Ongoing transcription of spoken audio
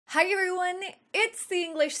Hi everyone, it's the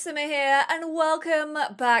EnglishSimmer here, and welcome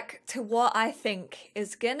back to what I think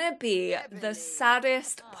is gonna be the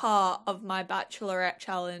saddest part of my bachelorette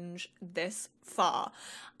challenge this far.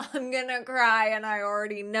 I'm gonna cry, and I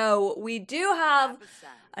already know we do have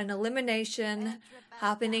an elimination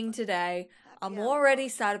happening today. I'm already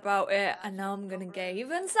sad about it, and now I'm gonna get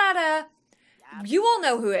even sadder. You all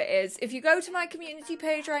know who it is. If you go to my community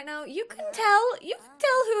page right now, you can tell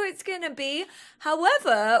who it's gonna be.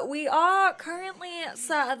 However, we are currently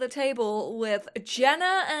sat at the table with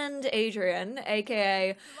Jenna and Adrian,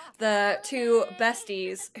 aka the two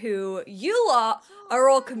besties who you lot are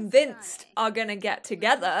all convinced are gonna get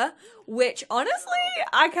together, which honestly,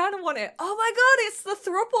 I kind of want it. Oh my god, it's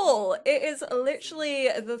the throuple. It is literally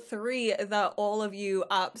the three that all of you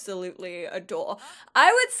absolutely adore.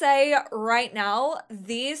 I would say right now,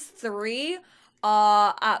 these three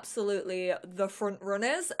are absolutely the front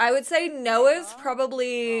runners. I would say Noah's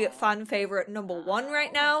probably fan favorite #1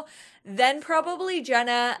 right now, then probably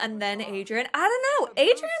Jenna, and then Adrian. I don't know,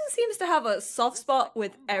 Adrian seems to have a soft spot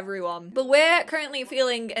with everyone, but we're currently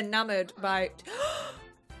feeling enamored by...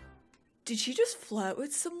 Did she just flirt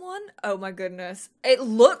with someone? Oh my goodness. It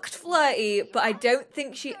looked flirty, but I don't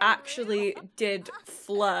think she actually did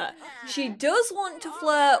flirt. She does want to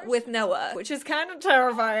flirt with Noah, which is kind of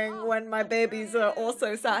terrifying when my babies are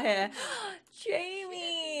also sat here.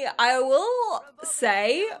 Jamie! I will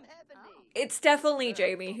say, it's definitely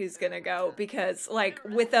Jamie who's gonna go, because, like,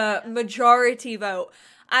 with a majority vote,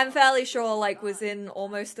 I'm fairly sure, like, was in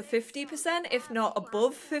almost the 50%, if not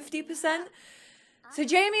above 50%. So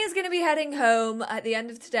Jamie is going to be heading home at the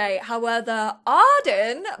end of today. However,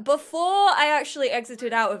 Arden, before I actually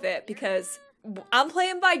exited out of it, because I'm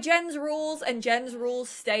playing by Jen's rules, and Jen's rules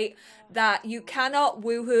state that you cannot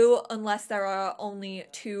woohoo unless there are only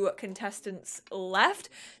 2 contestants left.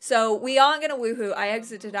 So we aren't going to woohoo. I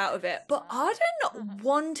exited out of it. But Arden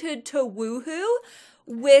wanted to woohoo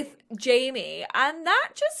with Jamie, and that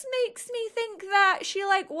just makes me think that she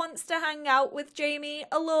like wants to hang out with Jamie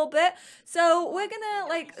a little bit. So we're gonna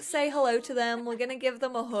like say hello to them, we're gonna give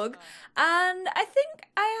them a hug, and I think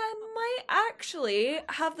I might actually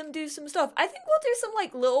have them do some stuff. I think we'll do some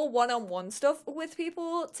like little one-on-one stuff with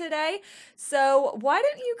people today. So why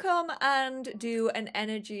don't you come and do an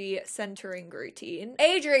energy centering routine?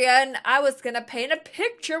 Adrian, I was gonna paint a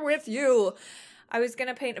picture with you. I was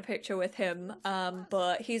gonna paint a picture with him,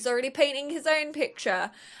 but he's already painting his own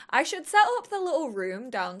picture. I should set up the little room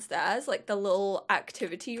downstairs, like the little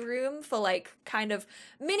activity room for like kind of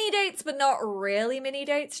mini dates, but not really mini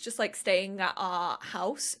dates, just like staying at our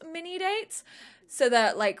house mini dates. So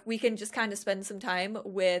that like we can just kind of spend some time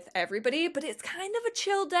with everybody, but it's kind of a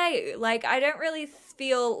chill day. Like I don't really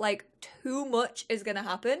feel like too much is gonna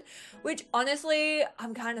happen, which honestly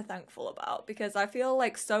I'm kind of thankful about, because I feel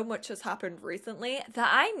like so much has happened recently that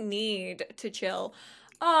I need to chill.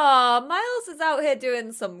 Oh, Miles is out here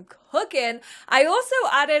doing some cooking. I also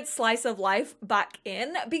added Slice of Life back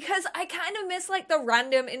in because I kind of miss like the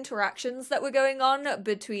random interactions that were going on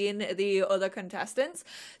between the other contestants.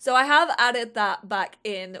 So I have added that back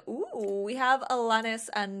in. Ooh, we have Alanis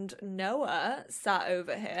and Noah sat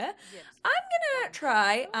over here. I'm gonna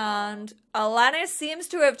try, and Alanis seems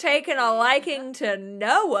to have taken a liking to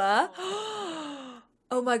Noah.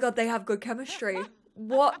 Oh my god, they have good chemistry.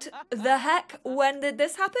 What the heck? When did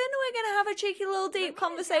this happen? We're gonna have a cheeky little deep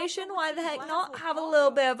conversation. Why the heck not? Have a little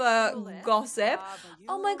bit of a gossip.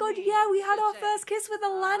 Oh my god, yeah, we had our first kiss with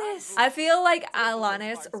Alanis. I feel like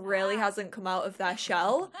Alanis really hasn't come out of their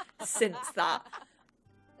shell since that.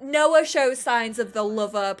 Noah shows signs of the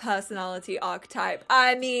lover personality archetype.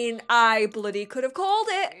 I mean, I bloody could have called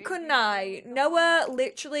it, couldn't I? Noah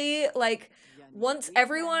literally, like, wants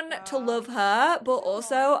everyone to love her, but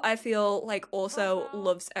also, I feel like, also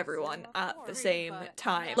loves everyone at the same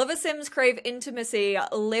time. Lover Sims crave intimacy,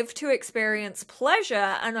 live to experience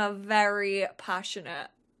pleasure, and are very passionate.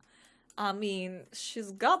 I mean,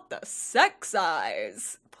 she's got the sex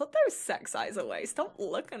eyes. Put those sex eyes away. Stop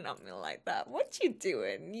looking at me like that. What you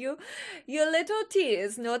doing? You little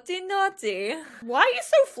tease. Naughty, naughty. Why are you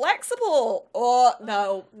so flexible? Oh,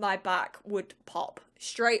 no. My back would pop.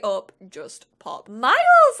 Straight up, just pop.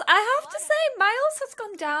 Miles! I have to say, Miles has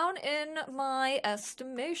gone down in my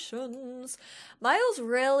estimations. Miles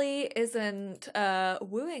really isn't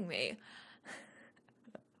wooing me.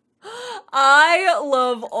 I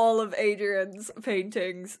love all of Adrian's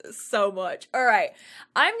paintings so much. All right,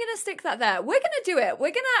 I'm gonna stick that there. We're gonna do it.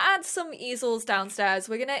 We're gonna add some easels downstairs.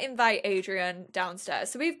 We're gonna invite Adrian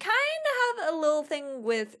downstairs. So we've kind of have a little thing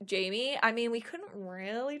with Jamie. I mean, we couldn't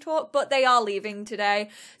really talk, but they are leaving today.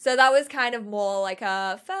 So that was kind of more like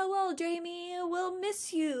a farewell, Jamie, we'll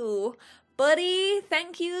miss you. Buddy,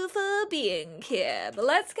 thank you for being here. But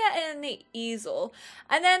let's get an easel.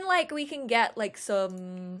 And then like we can get like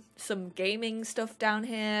some gaming stuff down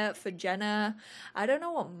here for Jenna. I don't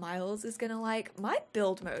know what Miles is gonna like. My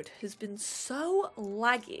build mode has been so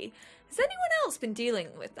laggy. Has anyone else been dealing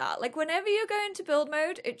with that? Like whenever you go into build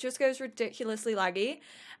mode, it just goes ridiculously laggy.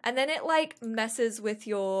 And then it like messes with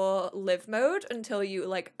your live mode until you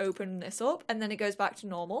like open this up and then it goes back to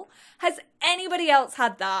normal. Has anybody else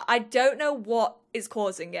had that? I don't know what is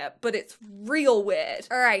causing it, but it's real weird.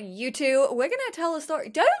 All right, you two, we're gonna tell a story.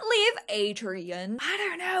 Don't leave Adrian. I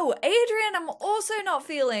don't know. Adrian, I'm also not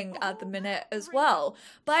feeling at the minute as well.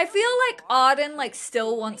 But I feel like Arden like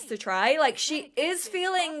still wants to try. Like she is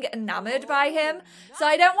feeling enamored by him. So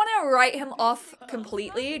I don't want to write him off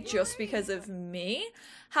completely just because of me.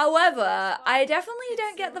 However, I definitely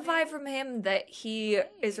don't get the vibe from him that he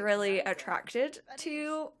is really attracted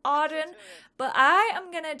to Arden, but I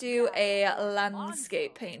am going to do a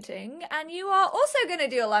landscape painting, and you are also going to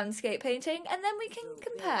do a landscape painting, and then we can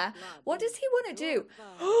compare. What does he want to do?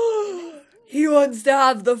 He wants to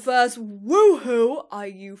have the first woohoo. Are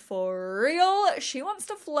you for real? She wants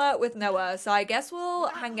to flirt with Noah, so I guess we'll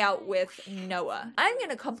hang out with Noah. I'm going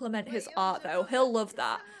to compliment his art, though. He'll love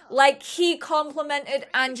that. Like he complimented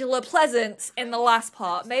Angela Pleasance in the last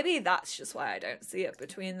part. Maybe that's just why I don't see it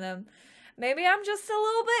between them. Maybe I'm just a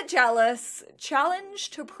little bit jealous. Challenge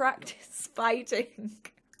to practice fighting.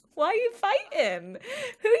 Why are you fighting?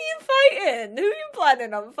 Who are you fighting? Who are you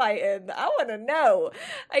planning on fighting? I want to know.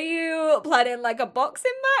 Are you planning like a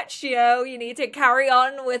boxing match? You know, you need to carry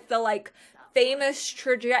on with the like famous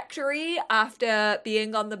trajectory after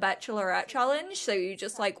being on the Bachelorette challenge. So you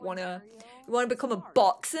just like want to become a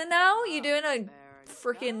boxer now? You doing a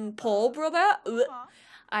freaking Paul brother? Ugh.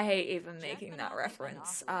 I hate even making that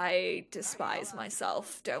reference. I despise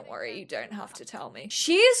myself. Don't worry, you don't have to tell me.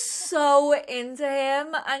 She's so into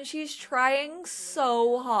him and she's trying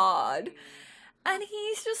so hard. And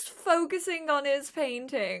he's just focusing on his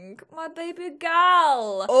painting. My baby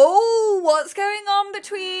gal. Oh, what's going on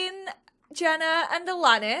between Jenna and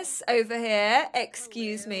Alanis over here?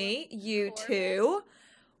 Excuse me, you two.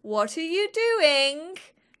 What are you doing?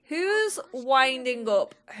 Who's winding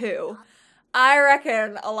up who? I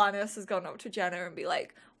reckon Alanis has gone up to Jenna and be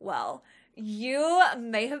like, well, you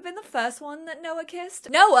may have been the first one that Noah kissed.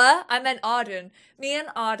 Noah, I meant Arden. Me and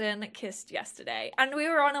Arden kissed yesterday and we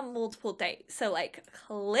were on a multiple date. So like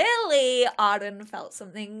clearly Arden felt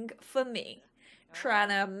something for me. Trying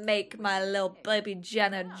to make my little baby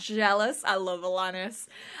Jenna jealous. I love Alanis.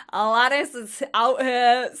 Alanis is out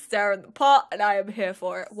here stirring the pot and I am here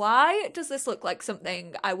for it. Why does this look like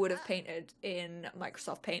something I would have painted in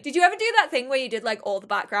Microsoft Paint? Did you ever do that thing where you did like all the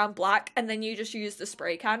background black and then you just used a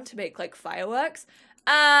spray can to make like fireworks?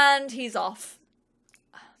 And he's off.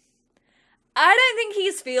 I don't think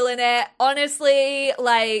he's feeling it. Honestly,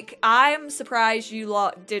 like, I'm surprised you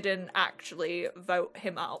lot didn't actually vote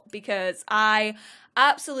him out because I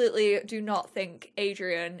absolutely do not think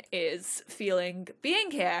Adrian is feeling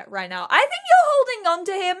being here right now. I think you're holding on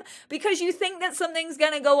to him because you think that something's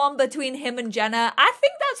gonna go on between him and Jenna. I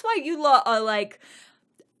think that's why you lot are like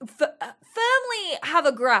firmly have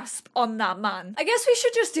a grasp on that man. I guess we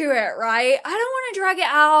should just do it, right? I don't want to drag it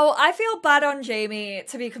out. I feel bad on Jamie,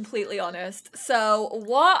 to be completely honest. So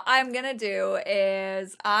what I'm gonna do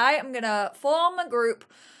is I am gonna form a group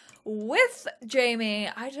with Jamie.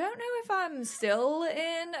 I don't know if I'm still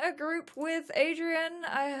in a group with Adrian.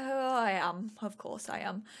 I am. Of course I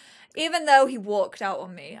am. Even though he walked out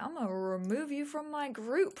on me, I'm gonna remove you from my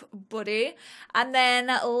group, buddy. And then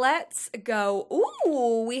let's go.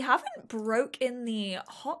 Ooh, we haven't broke in the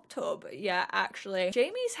hot tub yet, actually.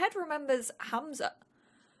 Jamie's head remembers Hamza.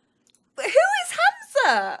 Who is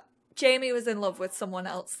Hamza? Jamie was in love with someone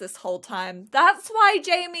else this whole time. That's why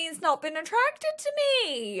Jamie's not been attracted to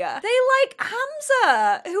me. They like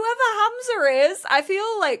Hamza. Whoever Hamza is, I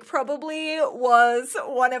feel like probably was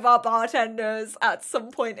one of our bartenders at some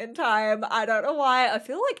point in time. I don't know why. I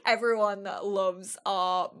feel like everyone loves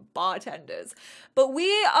our bartenders. But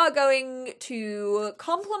we are going to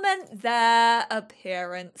compliment their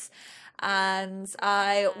appearance. And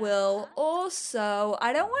I will also,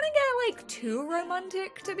 I don't want to get like too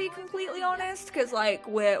romantic, to be completely honest, because like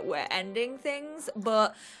we're ending things,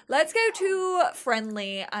 but let's go to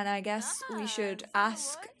friendly and I guess we should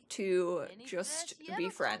ask to just be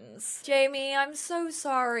friends. Jamie, I'm so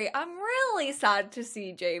sorry. I'm really sad to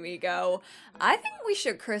see Jamie go. I think we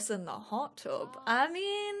should christen the hot tub. I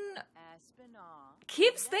mean,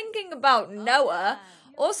 keeps thinking about Noah.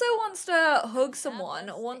 Also wants to hug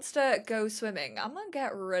someone, wants to go swimming. I'm gonna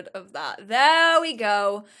get rid of that. There we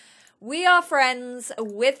go. We are friends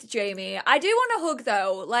with Jamie. I do want to hug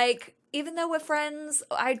though. Like, even though we're friends,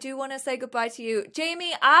 I do want to say goodbye to you.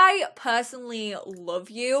 Jamie, I personally love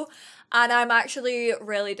you. And I'm actually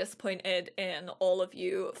really disappointed in all of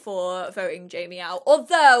you for voting Jamie out.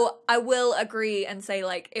 Although, I will agree and say,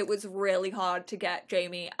 like, it was really hard to get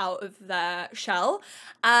Jamie out of their shell.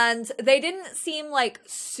 And they didn't seem, like,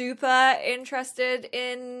 super interested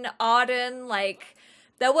in Arden. Like,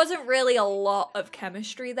 there wasn't really a lot of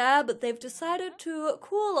chemistry there, but they've decided to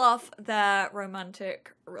cool off their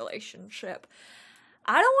romantic relationship.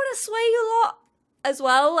 I don't want to sway you lot as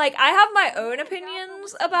well. Like, I have my own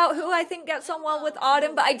opinions about who I think gets on well with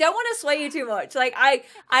Arden, but I don't want to sway you too much. Like,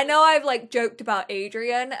 I know I've, like, joked about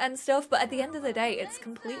Adrian and stuff, but at the end of the day, it's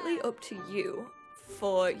completely up to you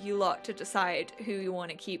for you lot to decide who you want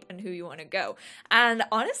to keep and who you want to go. And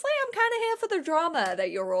honestly, I'm kind of here for the drama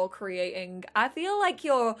that you're all creating. I feel like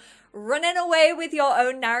you're running away with your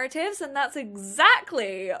own narratives, and that's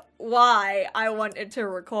exactly why I wanted to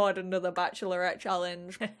record another Bachelorette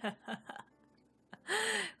challenge.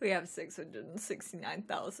 We have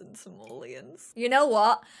 669,000 simoleons. You know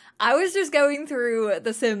what? I was just going through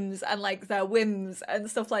the Sims and like their whims and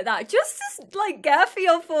stuff like that, just to like get a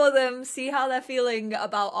feel for them, see how they're feeling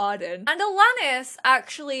about Arden. And Alanis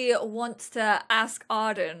actually wants to ask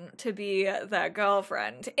Arden to be their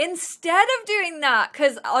girlfriend instead of doing that,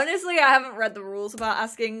 because honestly, I haven't read the rules about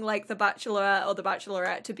asking like the Bachelor or the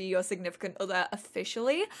Bachelorette to be your significant other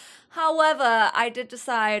officially. However, I did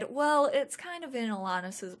decide, well, it's kind of in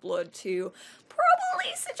Alanis's blood to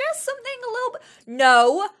probably suggest something a little bit.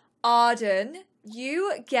 No, Arden,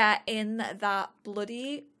 you get in that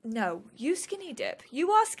bloody. No, you skinny dip.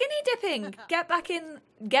 You are skinny dipping. Get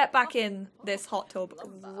back in this hot tub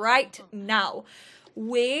right now.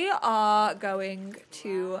 We are going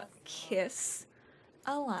to kiss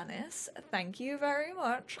Alanis, thank you very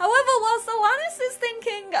much. However, whilst Alanis is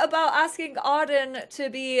thinking about asking Arden to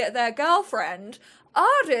be their girlfriend,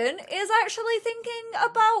 Arden is actually thinking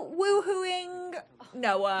about woohooing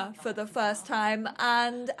Noah for the first time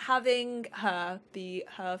and having her be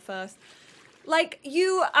her first. Like,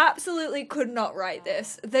 you absolutely could not write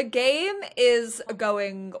this. The game is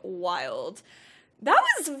going wild. That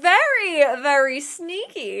was very, very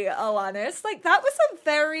sneaky, Alanis. Like, that was a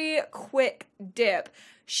very quick dip.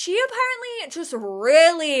 She apparently just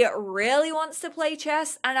really, really wants to play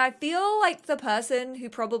chess, and I feel like the person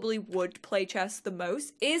who probably would play chess the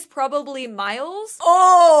most is probably Miles.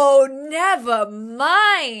 Oh, never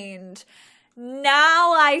mind.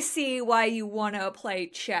 Now I see why you want to play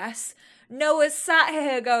chess. Noah's sat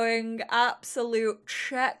here going, absolute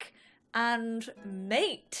check and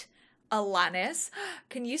mate. Alanis,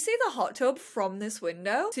 can you see the hot tub from this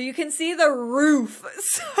window? So you can see the roof.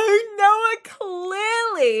 So Noah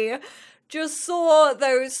clearly just saw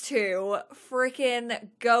those two freaking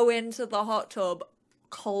go into the hot tub,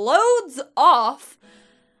 clothes off,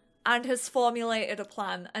 and has formulated a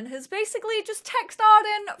plan and has basically just texted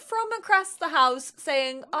Arden from across the house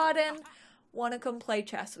saying, Arden, wanna come play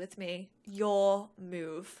chess with me? Your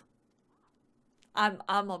move.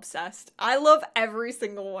 I'm obsessed. I love every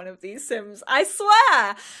single one of these Sims. I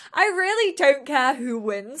swear, I really don't care who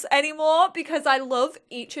wins anymore because I love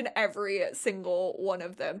each and every single one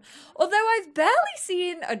of them. Although I've barely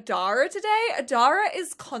seen Adara today. Adara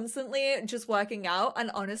is constantly just working out,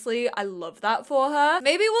 and honestly, I love that for her.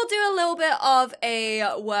 Maybe we'll do a little bit of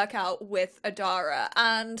a workout with Adara.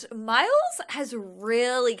 And Miles has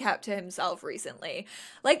really kept to himself recently.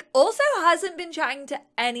 Like, also hasn't been chatting to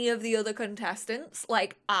any of the other contestants,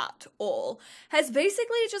 like, at all. Has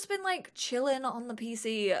basically just been, like, chilling on the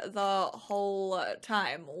PC the whole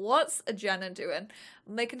time. What's Jenna doing?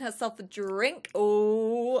 Making herself a drink.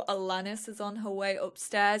 Oh, Alanis is on her way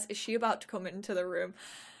upstairs. Is she about to come into the room?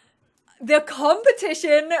 The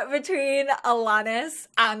competition between Alanis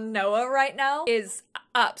and Noah right now is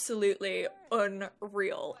absolutely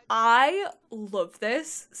unreal. I love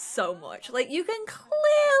this so much. Like, you can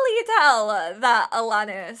clearly tell that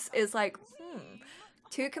Alanis is like,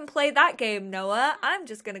 two can play that game, Noah. I'm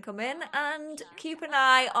just gonna come in and keep an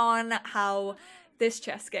eye on how this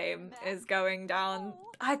chess game is going down.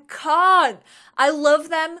 I can't. I love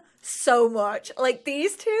them so much. Like,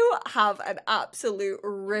 these two have an absolute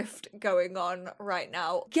rift going on right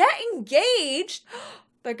now. Get engaged?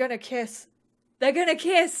 They're gonna kiss. They're gonna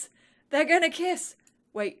kiss. They're gonna kiss.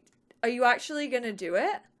 Wait, Are you actually gonna do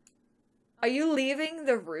it? Are you leaving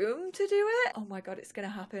the room to do it? Oh my god, it's gonna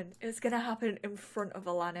happen. It's gonna happen in front of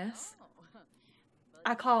Alanis.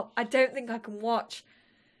 I don't think I can watch.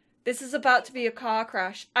 This is about to be a car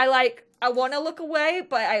crash. I want to look away,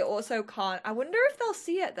 but I also can't. I wonder if they'll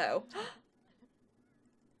see it though.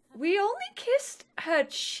 We only kissed her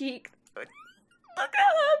cheek. Look at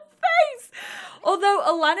her face! Although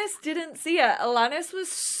Alanis didn't see it. Alanis was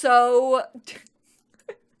so...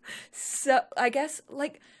 I guess,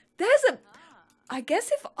 like, I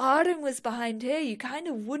guess if Arden was behind here, you kind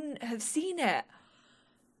of wouldn't have seen it.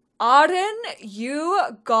 Arden, you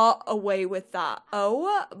got away with that.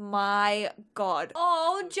 Oh my god.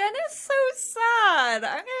 Oh, Jenna's so sad.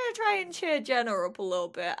 I'm gonna try and cheer Jenna up a little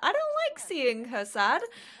bit. I don't like seeing her sad.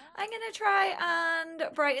 I'm gonna try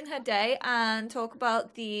and brighten her day and talk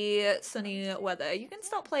about the sunny weather. You can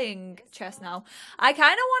stop playing chess now. I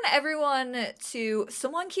kind of want everyone to...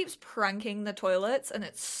 Someone keeps pranking the toilets and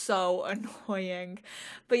it's so annoying.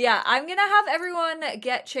 But yeah, I'm gonna have everyone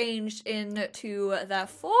get changed into their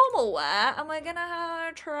formal wear and we're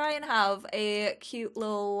gonna try and have a cute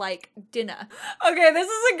little, like, dinner. Okay, this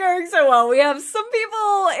isn't going so well. We have some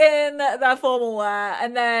people in their formal wear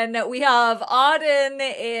and then we have Arden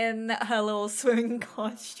in her little swimming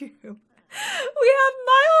costume. We have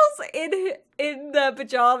Miles in the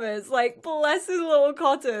pajamas, like, bless his little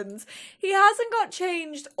cottons. He hasn't got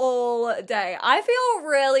changed all day. I feel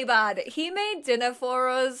really bad. He made dinner for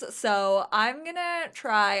us, so I'm gonna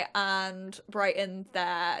try and brighten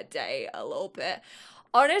their day a little bit.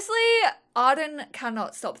 Honestly, Arden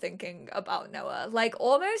cannot stop thinking about Noah. Like,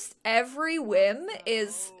 almost every whim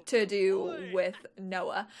is to do with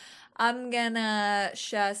Noah. I'm gonna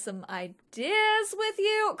share some ideas with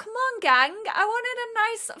you. Come on, gang. I wanted a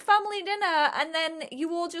nice family dinner and then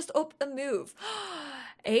you all just up and move.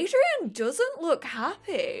 Adrian doesn't look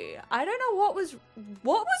happy. I don't know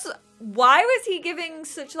why was he giving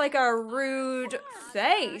such like a rude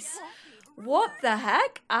face? What the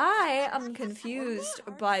heck? I am confused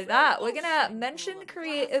by that. We're gonna mention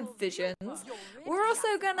creative visions. We're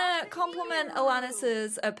also gonna compliment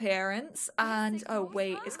Alanis's appearance. And, oh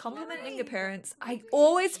wait, is complimenting appearance? I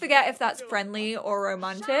always forget if that's friendly or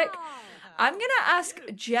romantic. I'm gonna ask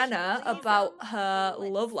Jenna about her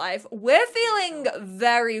love life. We're feeling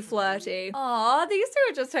very flirty. Aw, these two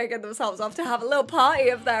are just taking themselves off to have a little party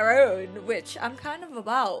of their own, which I'm kind of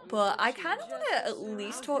about, but I kind of want to at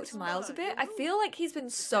least talk to Miles a bit. I feel like he's been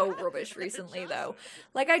so rubbish recently, though.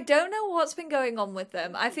 Like, I don't know what's been going on with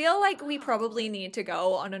them. I feel like we probably need to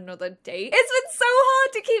go on another date. It's been so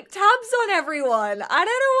hard to keep tabs on everyone. I don't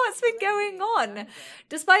know what's been going on.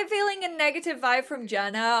 Despite feeling a negative vibe from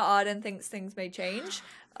Jenna, Arden thinks things may change.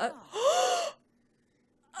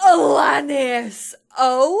 Alanis!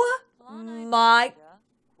 Oh my...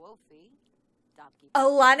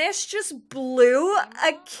 Alanis just blew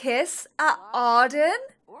a kiss at Arden?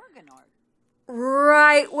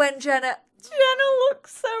 Right when Jenna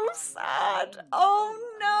looks so sad. Oh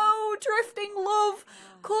no, drifting love.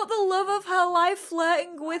 Caught the love of her life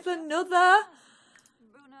flirting with another.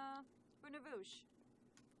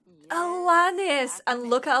 Alanis! And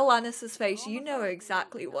look at Alanis's face. You know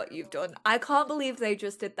exactly what you've done. I can't believe they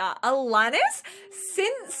just did that. Alanis,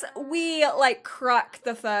 since we, like, cracked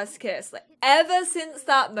the first kiss, like, ever since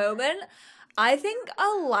that moment, I think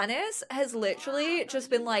Alanis has literally just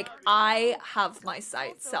been like, I have my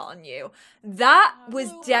sights set on you. That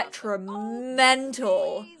was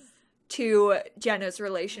detrimental to Jenna's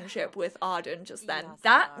relationship with Arden just then.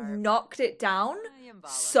 That knocked it down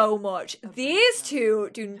so much. These two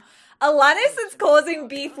do... Alanis is causing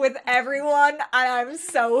beef with everyone, and I'm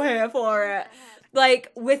so here for it.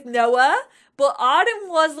 Like, with Noah, but Arden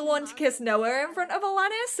was the one to kiss Noah in front of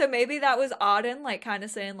Alanis, so maybe that was Arden, like, kind of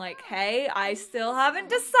saying, like, hey, I still haven't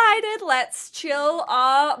decided, let's chill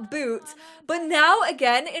our boots. But now,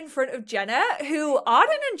 again, in front of Jenna, who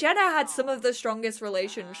Arden and Jenna had some of the strongest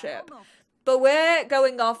relationship. But we're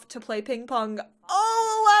going off to play ping pong.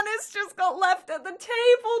 Oh, Alanis just got left at the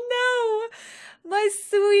table. No, my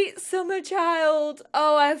sweet summer child.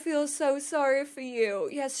 Oh, I feel so sorry for you.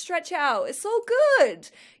 Yeah, stretch out. It's all good.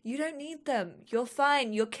 You don't need them. You're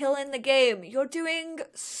fine. You're killing the game. You're doing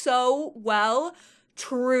so well.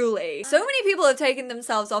 Truly. So many people have taken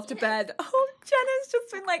themselves off to bed. Oh, Jenna's just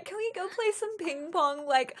been like, can we go play some ping pong?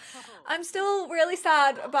 Like, I'm still really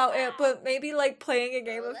sad about it, but maybe like playing a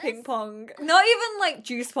game of ping pong. Not even like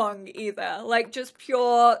juice pong either. Like just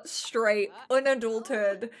pure, straight,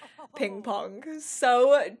 unadulterated ping pong.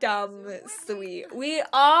 So damn sweet. We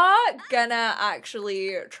are gonna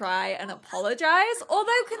actually try and apologize.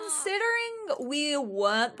 Although considering we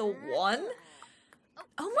weren't the one,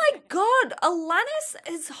 Oh my god, Alanis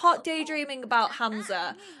is hot daydreaming about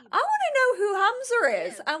Hamza. I want to know who Hamza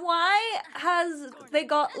is and why has they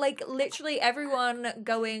got like literally everyone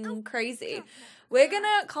going crazy. We're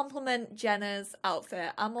gonna compliment Jenna's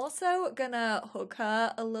outfit. I'm also gonna hug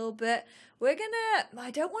her a little bit.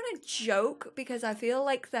 I don't want to joke because I feel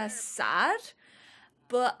like they're sad,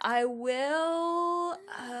 but I will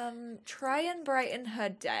try and brighten her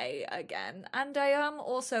day again. And I am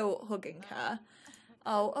also hugging her.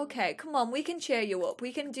 Oh, okay, come on, we can cheer you up.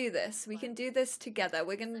 We can do this. We can do this together.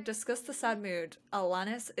 We're going to discuss the sad mood.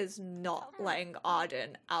 Alanis is not letting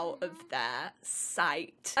Arden out of their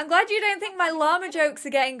sight. I'm glad you don't think my llama jokes are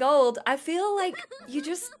getting gold. I feel like you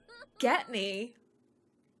just get me.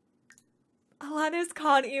 Alanis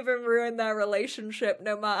can't even ruin their relationship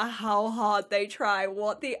no matter how hard they try.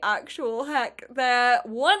 What the actual heck? They're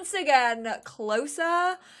once again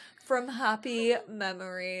closer from happy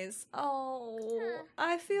memories. Oh,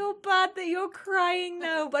 I feel bad that you're crying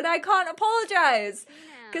now, but I can't apologize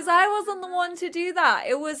because I wasn't the one to do that.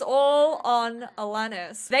 It was all on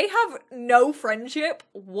Alanis. They have no friendship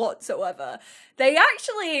whatsoever. They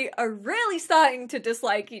actually are really starting to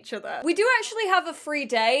dislike each other. We do actually have a free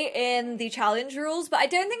day in the challenge rules, but I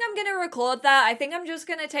don't think I'm going to record that. I think I'm just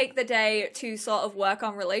going to take the day to sort of work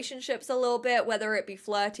on relationships a little bit, whether it be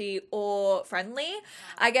flirty or friendly.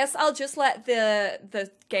 I guess I'll just let the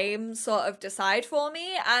game sort of decide for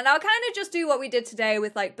me, and I'll kind of just do what we did today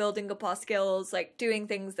with like building up our skills, like doing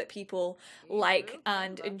things that people like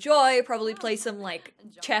and enjoy, probably play some like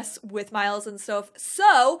chess with Miles and stuff.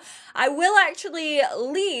 So I will actually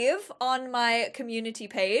leave on my community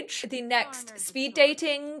page the next speed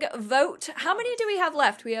dating vote. How many do we have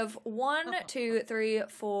left? We have 1, 2, 3,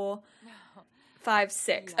 4, 5,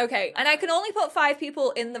 6. Okay, and I can only put 5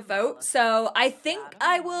 people in the vote, so I think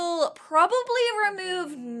I will probably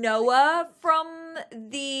remove Noah from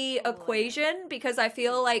the equation because I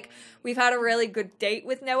feel like we've had a really good date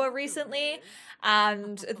with Noah recently,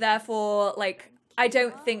 and therefore, like, I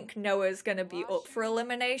don't think Noah's gonna be up for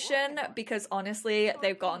elimination because honestly,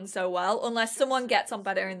 they've gone so well, unless someone gets on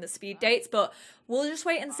better in the speed dates, but we'll just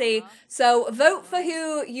wait and see. So vote for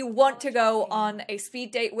who you want to go on a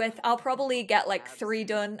speed date with. I'll probably get like 3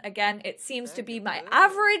 done. Again, it seems to be my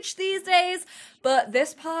average these days, but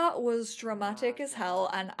this part was dramatic as hell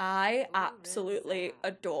and I absolutely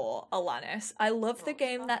adore Alanis. I love the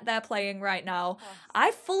game that they're playing right now.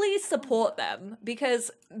 I fully support them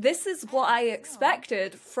because this is what I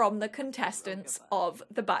expected from the contestants of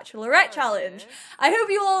the Bachelorette Challenge. I hope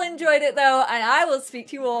you all enjoyed it though, and I will speak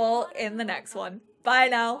to you all in the next one. Bye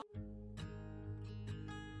now.